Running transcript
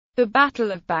The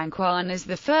Battle of Banquan is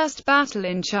the first battle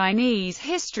in Chinese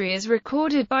history as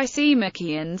recorded by Sima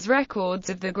Qian's records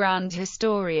of the Grand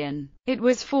Historian. It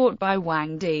was fought by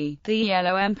Huangdi, the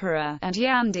Yellow Emperor, and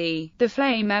Yandi, the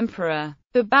Flame Emperor.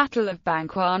 The Battle of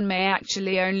Banquan may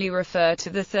actually only refer to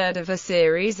the third of a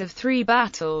series of 3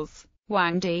 battles.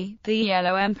 Huangdi, the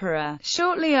Yellow Emperor,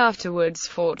 shortly afterwards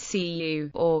fought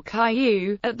Siyu, or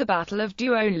Kaiyu, at the Battle of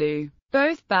Duolu.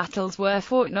 Both battles were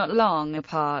fought not long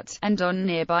apart, and on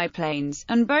nearby plains,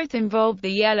 and both involved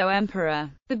the Yellow Emperor.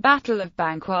 The Battle of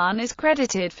Banquan is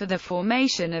credited for the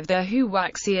formation of the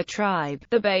Huangdi tribe,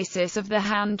 the basis of the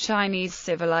Han Chinese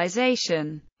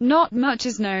civilization. Not much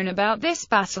is known about this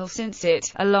battle since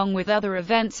it, along with other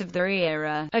events of the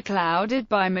era, are clouded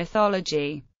by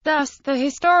mythology. Thus, the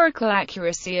historical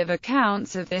accuracy of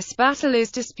accounts of this battle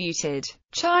is disputed.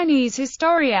 Chinese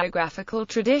historiographical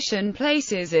tradition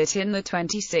places it in the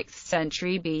 26th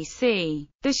century BC.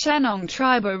 The Shennong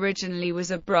tribe originally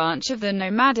was a branch of the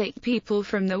nomadic people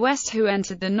from the west who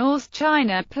entered the North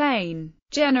China plain.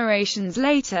 Generations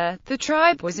later, the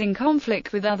tribe was in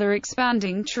conflict with other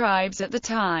expanding tribes at the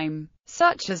time,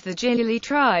 such as the Jili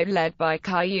tribe led by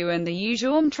Kaiyu and the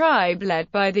Yuzhong tribe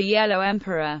led by the Yellow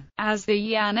Emperor. As the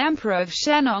Yan Emperor of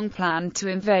Shennong planned to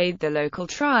invade the local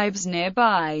tribes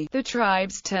nearby, the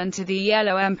tribes turned to the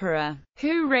Yellow Emperor,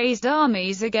 who raised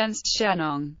armies against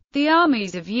Shennong. The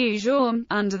armies of Yuzhong,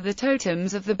 under the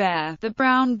totems of the bear, the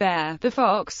brown bear, the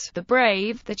fox, the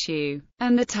brave, the chew,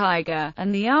 and the tiger,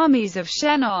 and the armies of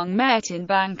Shennong met in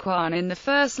Banquan in the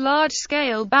first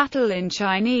large-scale battle in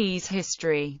Chinese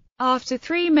history. After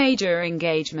 3 major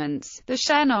engagements, the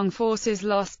Shennong forces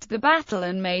lost the battle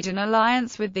and made an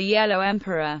alliance with the Yellow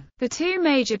Emperor. The 2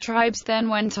 major tribes then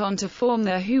went on to form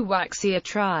the Huangdi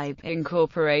tribe,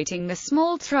 incorporating the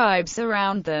small tribes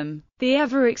around them. The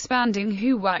ever-expanding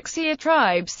Huangdi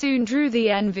tribe soon drew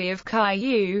the envy of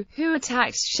Kaiyu, who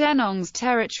attacked Shennong's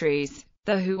territories.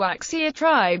 The Huangdi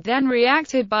tribe then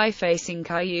reacted by facing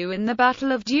Kaiyu in the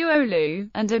Battle of Duolu,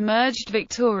 and emerged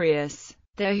victorious.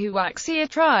 The Huangdi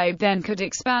tribe then could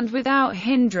expand without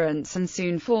hindrance and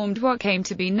soon formed what came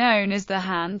to be known as the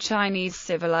Han Chinese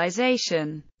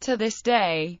civilization. To this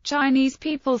day, Chinese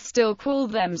people still call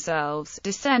themselves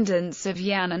descendants of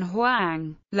Yan and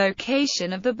Huang.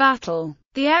 Location of the battle.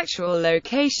 The actual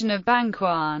location of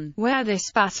Banquan, where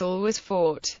this battle was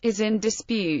fought, is in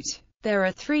dispute. There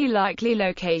are 3 likely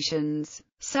locations.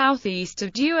 Southeast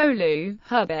of Duolu,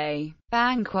 Hebei,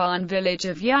 Banquan village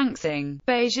of Yangxing,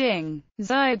 Beijing,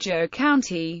 Zhejiang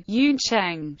County,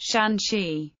 Yuncheng,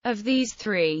 Shanxi. Of these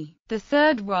 3, the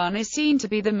third one is seen to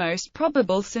be the most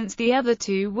probable since the other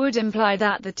 2 would imply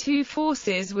that the 2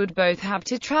 forces would both have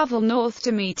to travel north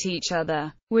to meet each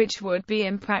other, which would be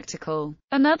impractical.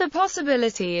 Another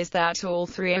possibility is that all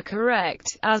 3 are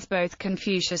correct, as both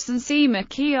Confucius and Sima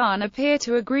Qian appear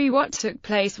to agree what took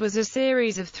place was a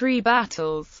series of 3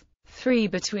 battles. 3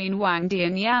 between Huangdi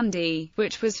and Yandi,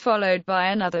 which was followed by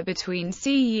another between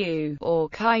Siyu, or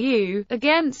Kaiyu,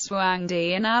 against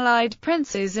Huangdi and allied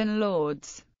princes and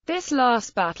lords. This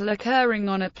last battle occurring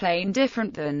on a plain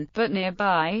different than, but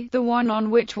nearby, the one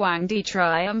on which Huangdi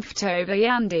triumphed over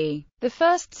Yandi. The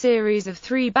first series of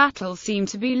 3 battles seem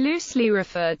to be loosely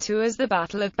referred to as the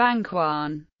Battle of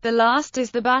Banquan. The last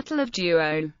is the Battle of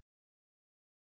Duo.